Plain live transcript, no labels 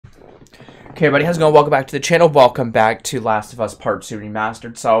Okay, everybody, how's it going? Welcome back to the channel. Welcome back to Last of Us Part 2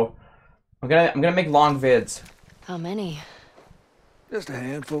 Remastered. So, I'm gonna make long vids. How many? Just a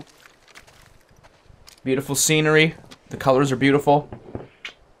handful. Beautiful scenery. The colors are beautiful.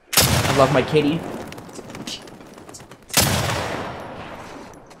 I love my kitty.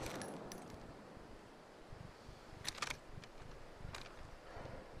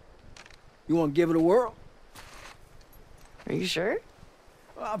 You want to give it a whirl? Are you sure?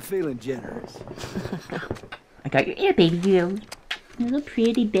 Well, I'm feeling generous. I got your ear, baby girl. Little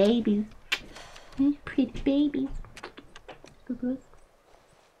pretty babies. Little pretty babies. Okay,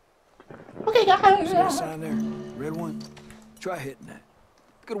 guys. See that sign there? Red one? Try hitting that.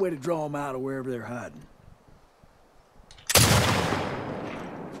 Good way to draw them out of wherever they're hiding.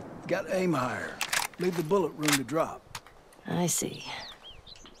 Got to aim higher. Leave the bullet room to drop. I see.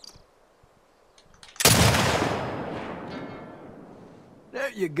 There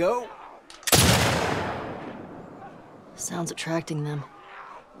you go. Sounds attracting them.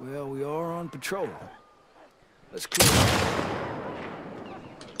 Well, we are on patrol. Let's clear.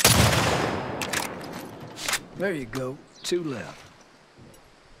 There you go. 2 left.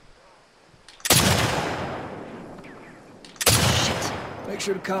 Shit. Make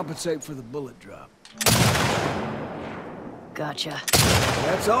sure to compensate for the bullet drop. Gotcha.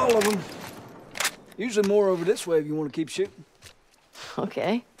 That's all of them. Usually more over this way if you want to keep shooting.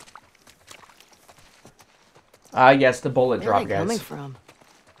 Okay. Yes, the bullet Where drop, are they coming guys. from?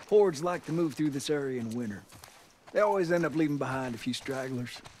 Hordes like to move through this area in winter. They always end up leaving behind a few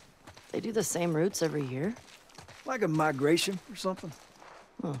stragglers. They do the same routes every year? Like a migration or something.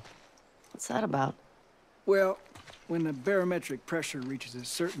 Huh. What's that about? Well, when the barometric pressure reaches a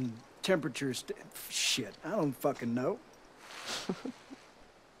certain temperature shit, I don't fucking know.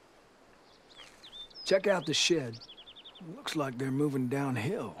 Check out the shed. Looks like they're moving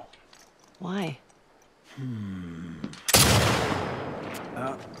downhill. Why?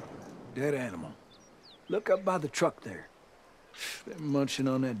 Dead animal. Look up by the truck there. They're munching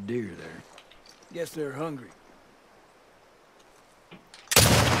on that deer there. Guess they're hungry.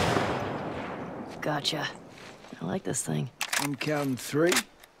 Gotcha. I like this thing. I'm counting 3.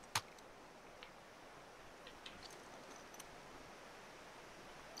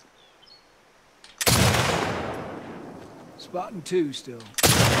 Spotting 2 still.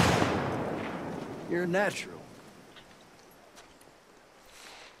 You're a natural.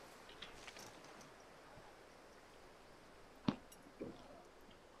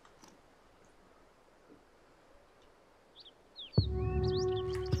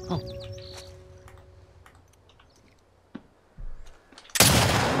 Oh.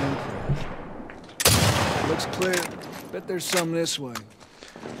 Looks clear. Bet there's some this way.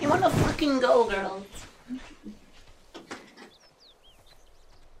 You wanna fucking go, girls? Hi,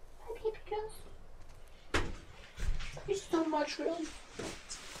 baby girls. Thank you so much, really.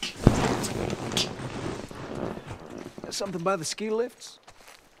 Got something by the ski lifts?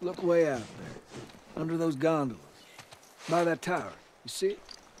 Look way out there. Under those gondolas. By that tower. You see it?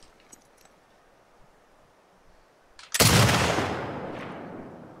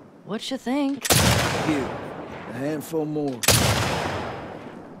 What you think? Here. A handful more.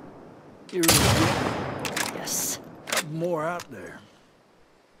 You're really getting Yes. a couple more out there.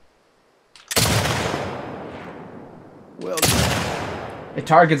 Well done. It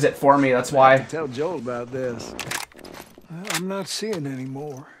targets it for me, that's I why. have to tell Joel about this. Well, I'm not seeing any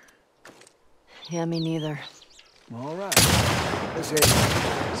more. Yeah, me neither. All right. Let's head.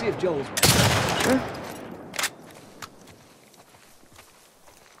 See if Joel's back. Sure.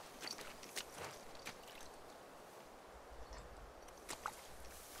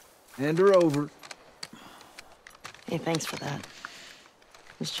 Hand her over. Hey, thanks for that.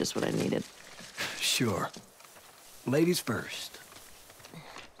 It's just what I needed. Sure. Ladies first.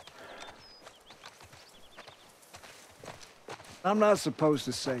 I'm not supposed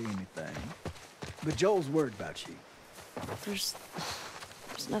to say anything, but Joel's worried about you. There's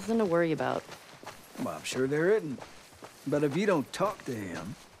nothing to worry about. Well, I'm sure there isn't. But if you don't talk to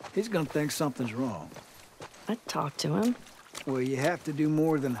him, he's gonna think something's wrong. I talked to him. Well, you have to do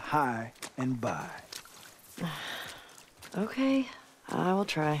more than hi and bye. Okay, I will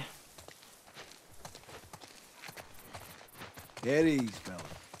try. At ease, fella.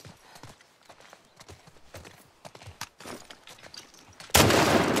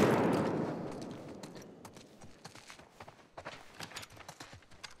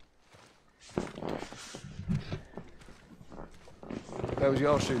 That was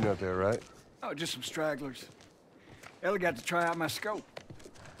y'all shooting out there, right? Oh, just some stragglers. Ellie got to try out my scope.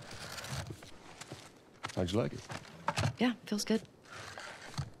 How'd you like it? Yeah, feels good.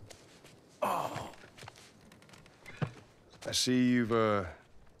 Oh, I see you've, you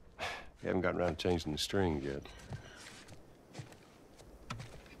haven't gotten around to changing the string yet.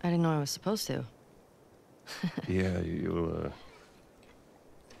 I didn't know I was supposed to. Yeah, you'll,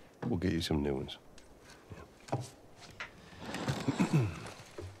 we'll get you some new ones.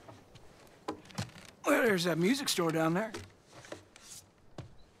 Well, there's that music store down there.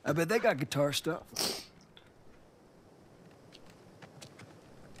 I bet they got guitar stuff.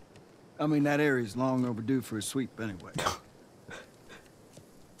 I mean, that area's long overdue for a sweep anyway.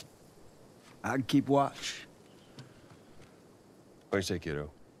 I can keep watch. What do you say, kiddo?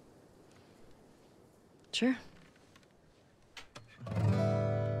 Sure.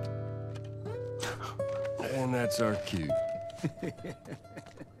 And that's our cue.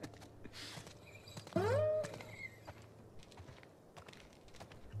 Are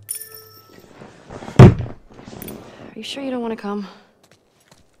you sure you don't want to come?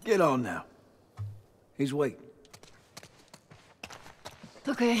 Get on now. He's waiting.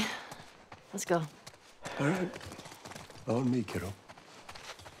 Okay. Let's go. All right. On me, kiddo.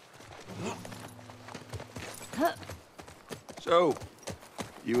 So,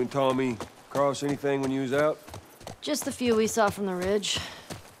 you and Tommy cross anything when you was out? Just the few we saw from the ridge.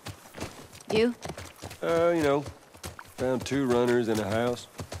 You? You know, found 2 runners in a house.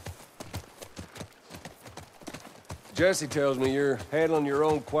 Jesse tells me you're handling your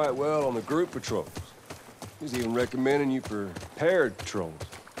own quite well on the group patrols. He's even recommending you for paired patrols.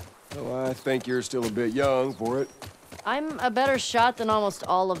 Well, I think you're still a bit young for it. I'm a better shot than almost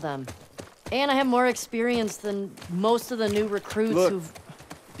all of them. And I have more experience than most of the new recruits Look, who've...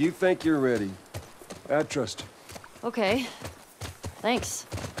 if you think you're ready, I trust you. Okay. Thanks.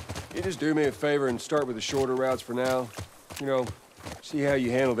 You just do me a favor and start with the shorter routes for now. You know, see how you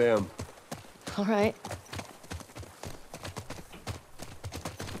handle them. All right.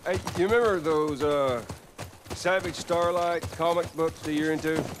 Hey, you remember those, Savage Starlight comic books that you're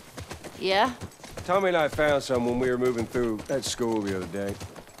into? Yeah? Tommy and I found some when we were moving through that school the other day.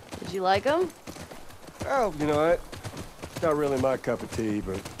 Did you like them? Oh, you know what? It's not really my cup of tea,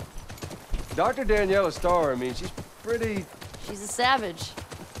 but... Dr. Daniela Starr, I mean, she's pretty... She's a savage.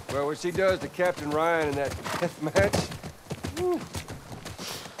 Well, what she does to Captain Ryan in that death match... Whew.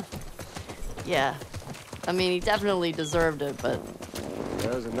 Yeah. I mean, he definitely deserved it, but...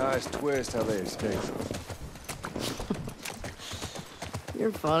 That was a nice twist how they escaped.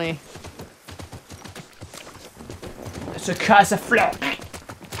 You're funny. It's a curse of flock.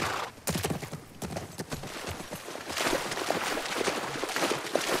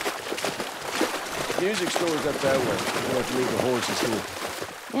 Music store's up that way. We'll have to leave the horses here.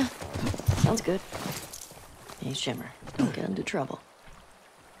 Yeah. Sounds good. Hey, Shimmer. Don't get into trouble.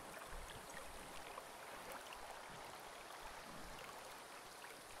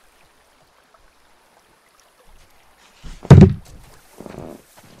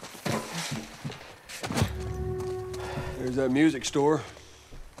 There's that music store.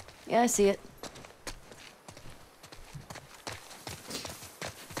 Yeah, I see it.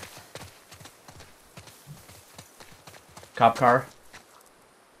 Cop car.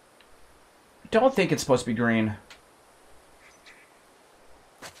 Don't think it's supposed to be green,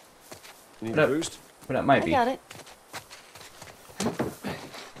 You need What a up? boost? but it might I be. got it.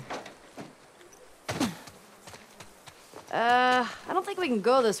 I don't think we can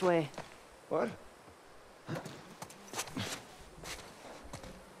go this way. What?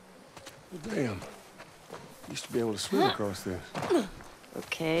 Damn. Used to be able to swim across this.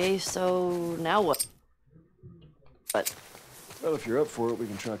 Okay, so now what? What? Well, if you're up for it, we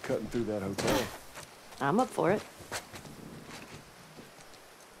can try cutting through that hotel. I'm up for it.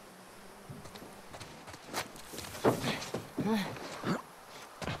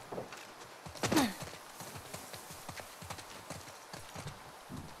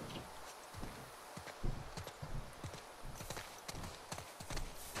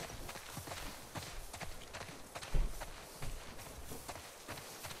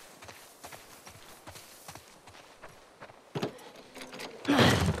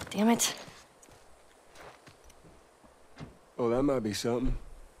 Damn it. Oh, that might be something.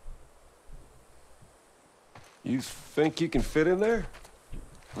 You think you can fit in there?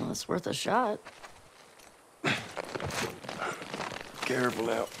 Well, it's worth a shot. Careful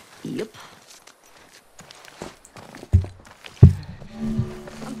now. Yep.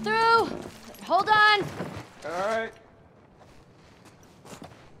 I'm through! Hold on! All right.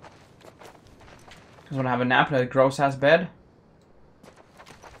 Just want to have a nap in a gross ass bed.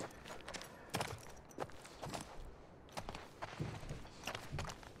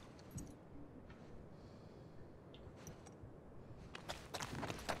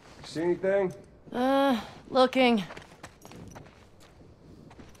 See anything? Looking.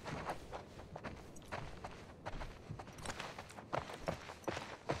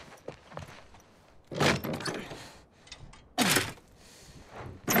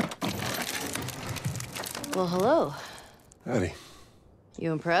 Well, hello. Howdy.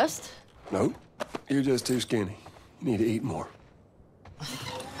 You impressed? No, you're just too skinny. You need to eat more.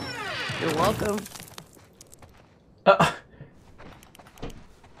 You're welcome.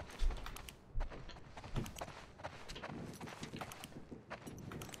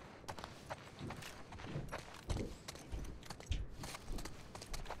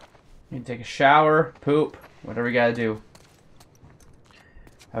 You can take a shower, poop, whatever you gotta do.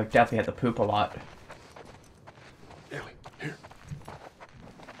 I would definitely have to poop a lot. Ellie, here.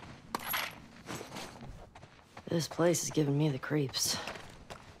 This place is giving me the creeps.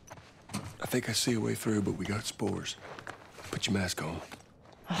 I think I see a way through, but we got spores. Put your mask on.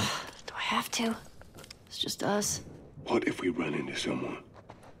 Do I have to? It's just us. What if we run into someone?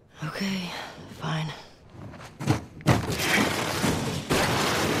 Okay, fine.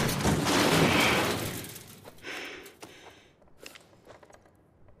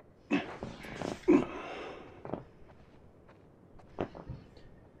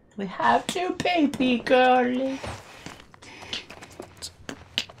 We have to baby girlie.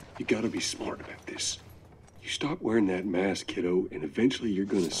 You gotta be smart about this. You stop wearing that mask, kiddo, and eventually you're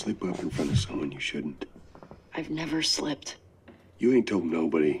gonna slip up in front of someone you shouldn't. I've never slipped. You ain't told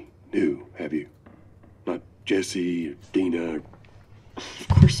nobody new, have you? Not Jesse or Dina or... Of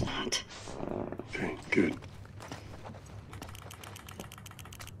course not. Okay, good.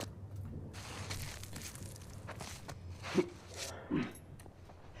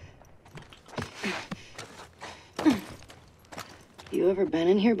 You ever been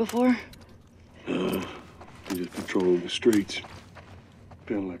in here before? I'm just patrolling the streets.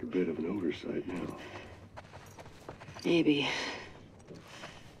 Feeling like a bit of an oversight now. Maybe.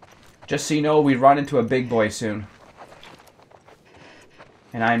 Just so you know, we run into a big boy soon.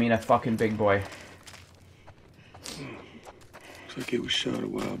 And I mean a fucking big boy. Looks like it was shot a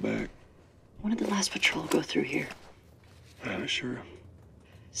while back. When did the last patrol go through here? I'm not sure.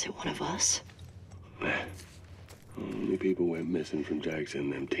 Is it one of us? Nah. Only people went missing from Jackson,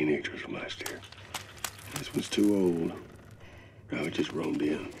 them teenagers from last year. This one's too old. I just roamed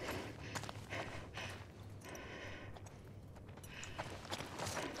in.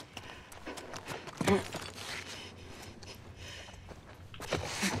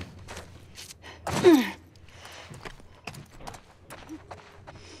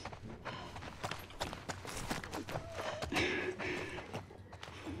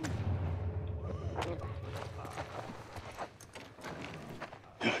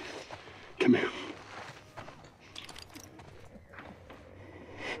 Come here.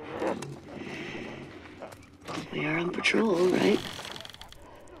 We are on patrol, right?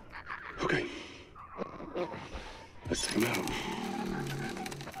 Okay. Let's take him out.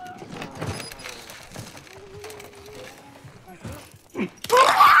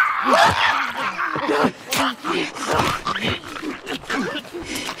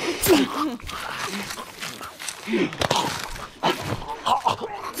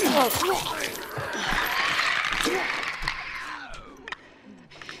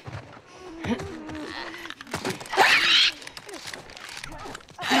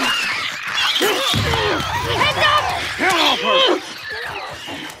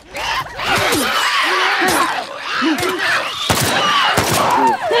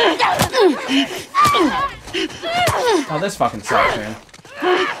 Oh, this fucking sucks, man.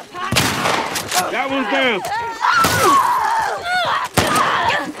 That one's down.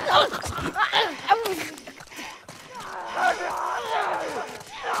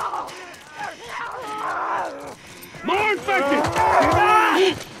 More infected!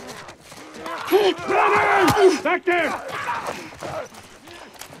 Back there!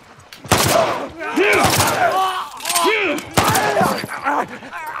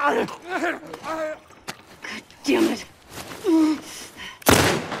 Damn it.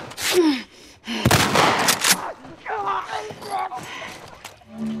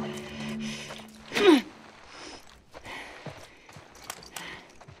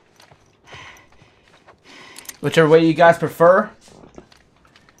 Whichever way you guys prefer.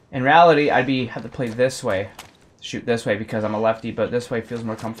 In reality, I'd have to play this way. Shoot this way because I'm a lefty, but this way feels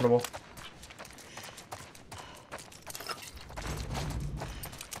more comfortable.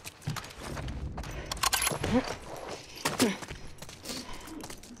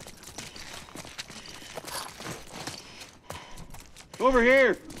 Over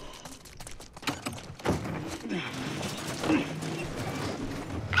here!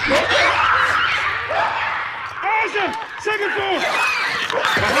 Awesome! Second floor!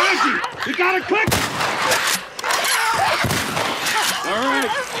 Behind you! You gotta click! All right.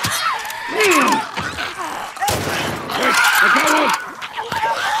 Wait, I got one!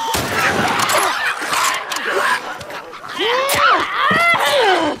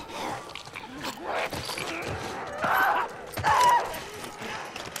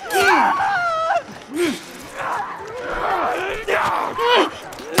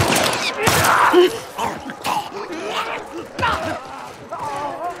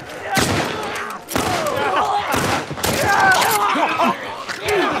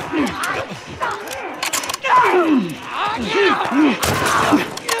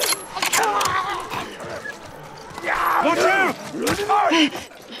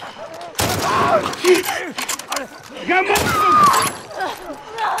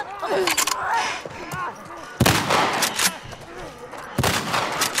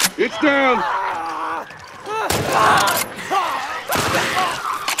 It's down!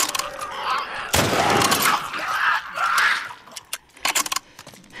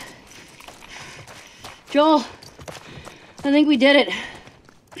 Joel, I think we did it.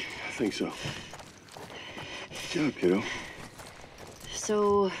 I think so. Good job, kiddo.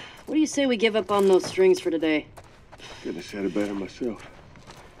 So, what do you say we give up on those strings for today? Couldn't have said it better myself.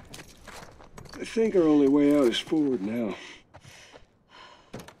 I think our only way out is forward now.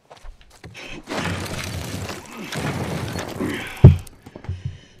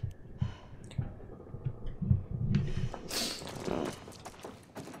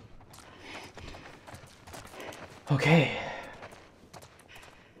 Okay.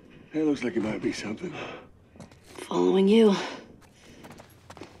 That looks like it might be something. Following you.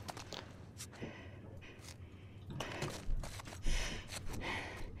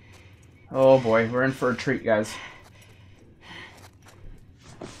 Oh boy, we're in for a treat, guys.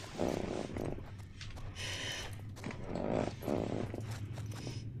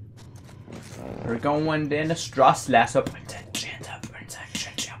 We're going in the Straßlasse.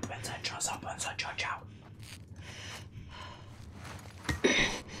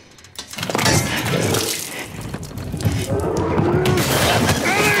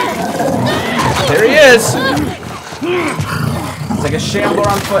 There he is! It's like a shambler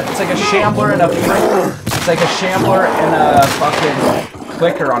on foot. It's like a shambler and a flicker. It's like a shambler and a fucking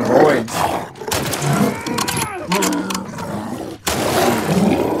clicker on roids.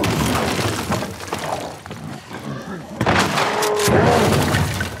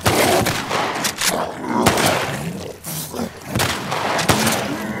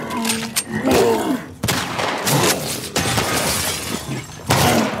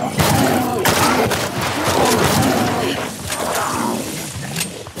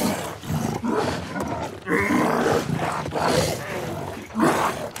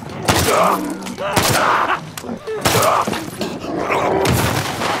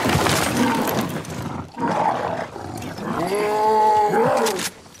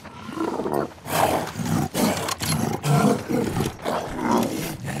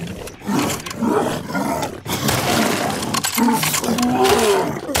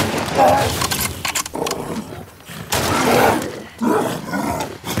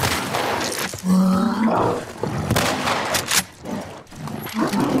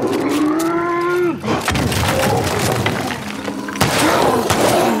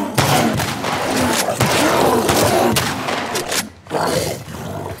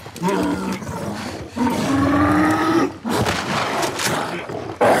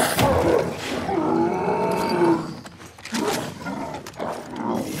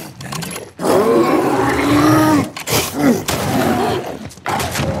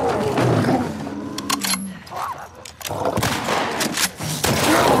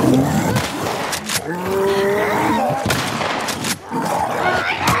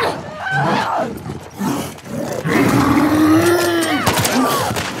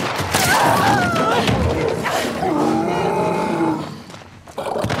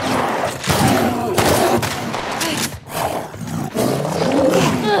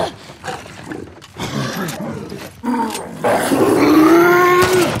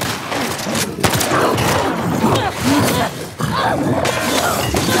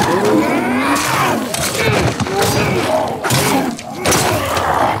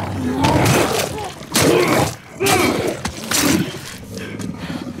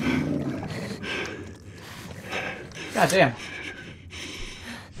 God damn.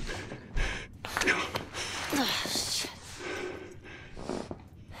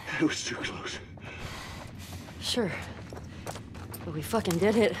 That was too close. Sure. But we fucking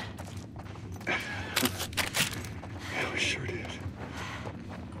did it. Yeah, we sure did.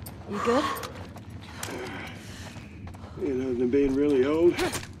 You good? You know, than being really old.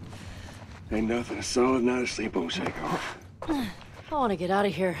 Ain't nothing a solid night of sleep won't shake off. I want to get out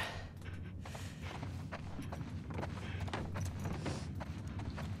of here.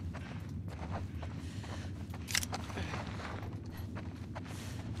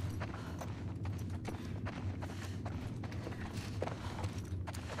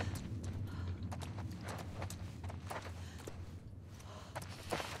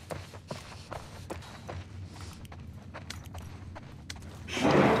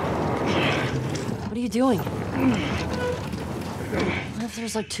 What are you doing? What if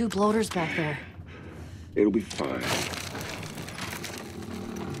there's like 2 bloaters back there? It'll be fine.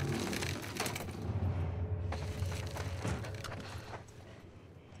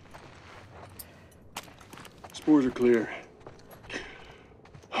 Spores are clear.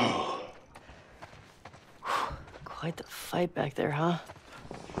 Oh. Quite the fight back there, huh?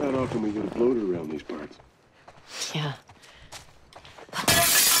 Not often we get a bloater around these parts. Yeah.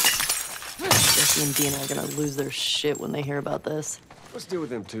 Jesse and Dina are gonna lose their shit when they hear about this. Let's deal with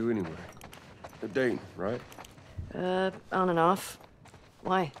them two anyway. They're dating, right? On and off.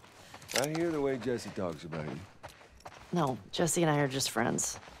 Why? I hear the way Jesse talks about you. No, Jesse and I are just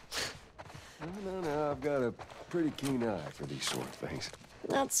friends. No, I've got a pretty keen eye for these sort of things.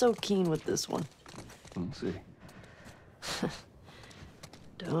 Not so keen with this one. We'll see.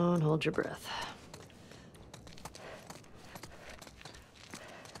 Don't hold your breath.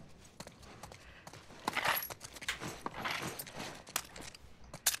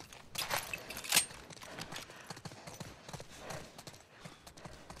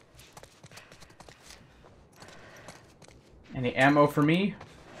 Any ammo for me?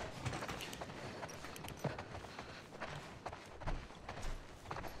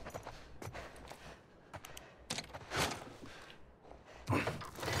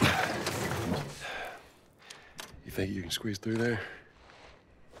 You think you can squeeze through there?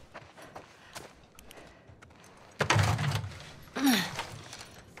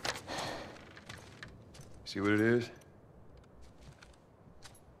 See what it is?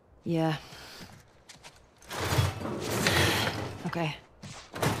 Yeah. Okay.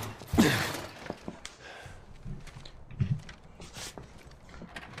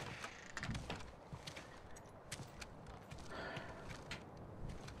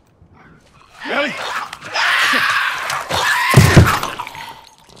 Ellie!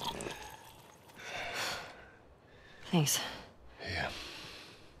 Thanks. Yeah.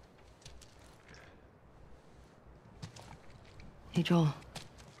 Hey, Joel.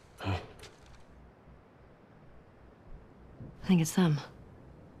 Huh? I think it's them.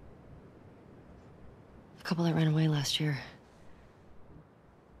 The couple that ran away last year.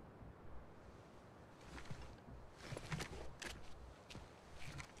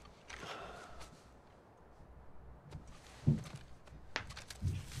 I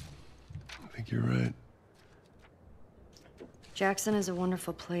think you're right. Jackson is a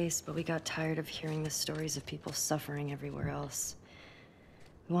wonderful place, but we got tired of hearing the stories of people suffering everywhere else.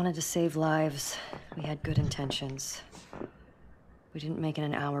 We wanted to save lives. We had good intentions. We didn't make it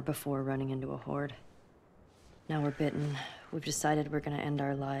an hour before running into a horde. Now we're bitten. We've decided we're gonna end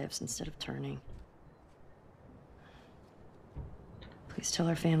our lives instead of turning. Please tell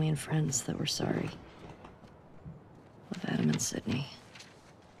our family and friends that we're sorry. Love, Adam and Sydney.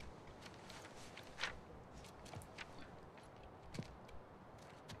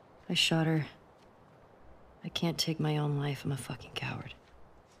 I shot her. I can't take my own life. I'm a fucking coward.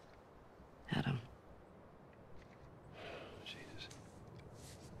 Adam. Jesus.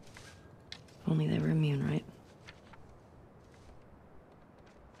 If only they were immune, right?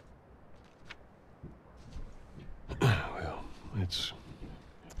 Well, let's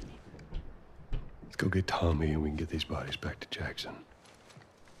go get Tommy and we can get these bodies back to Jackson.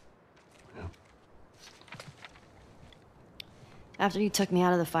 Yeah. After you took me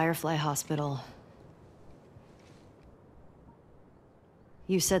out of the Firefly Hospital,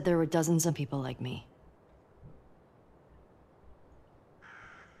 you said there were dozens of people like me.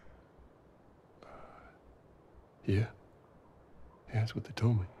 Yeah. Yeah, that's what they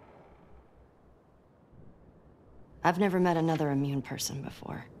told me. I've never met another immune person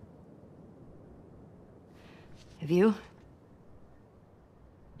before. Have you?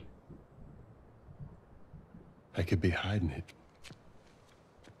 I could be hiding it.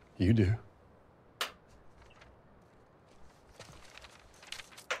 You do.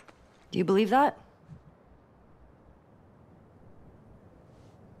 Do you believe that?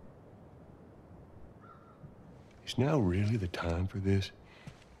 Is now really the time for this?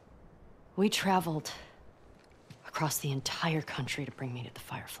 We traveled across the entire country to bring me to the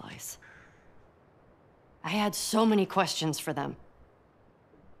Fireflies. I had so many questions for them.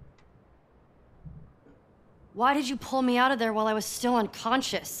 Why did you pull me out of there while I was still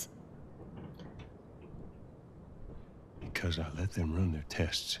unconscious? Because I let them run their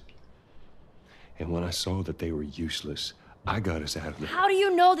tests. And when I saw that they were useless, I got us out of there. How do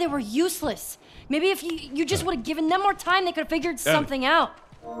you know they were useless? Maybe if you just would have given them more time, they could have figured something out.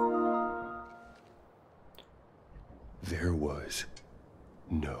 There was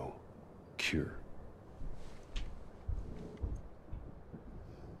no cure.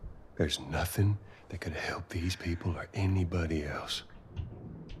 There's nothing that could help these people or anybody else.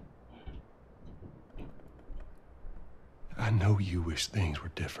 I know you wish things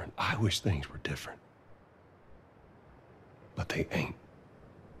were different. I wish things were different. But they ain't.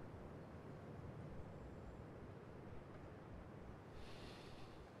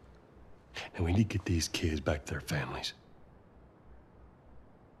 And we need to get these kids back to their families.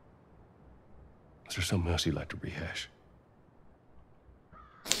 Is there something else you'd like to rehash?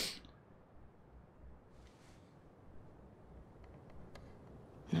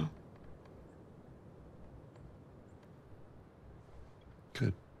 No.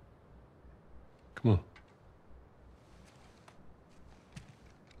 Good. Come on.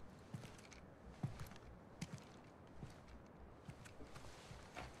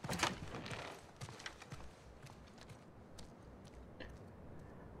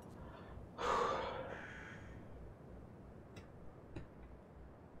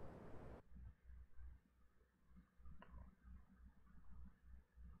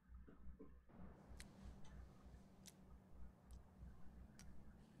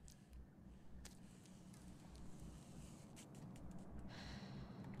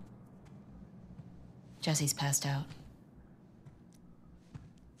 Jesse's passed out.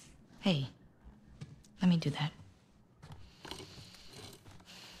 Hey, let me do that.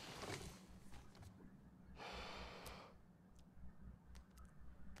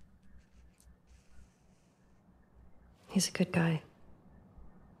 He's a good guy.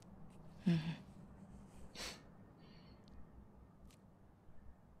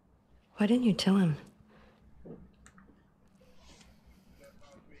 Why didn't you tell him?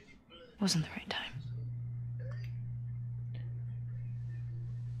 Wasn't the right time.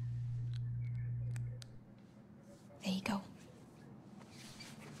 There you go.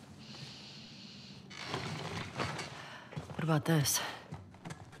 What about this?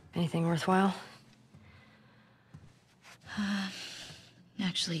 Anything worthwhile?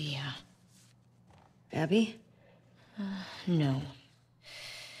 Actually, yeah. Abby? No.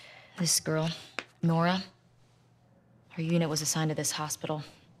 This girl, Nora, her unit was assigned to this hospital.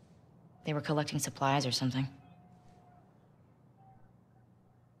 They were collecting supplies or something.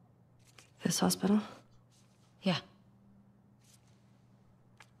 This hospital? Yeah.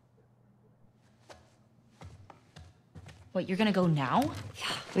 What, you're gonna go now?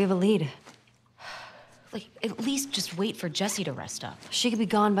 Yeah, we have a lead. Like, at least just wait for Jesse to rest up. She could be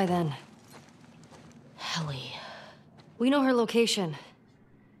gone by then. Ellie. We know her location.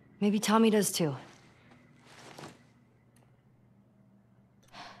 Maybe Tommy does too.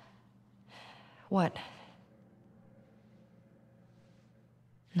 What?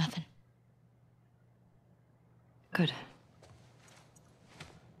 Nothing. Good.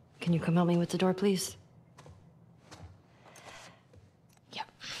 Can you come help me with the door, please? Yep.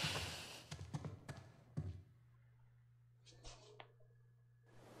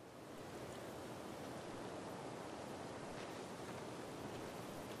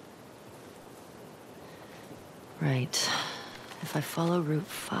 Right. If I follow Route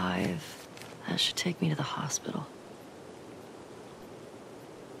 5, that should take me to the hospital.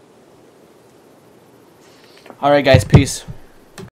 All right, guys. Peace.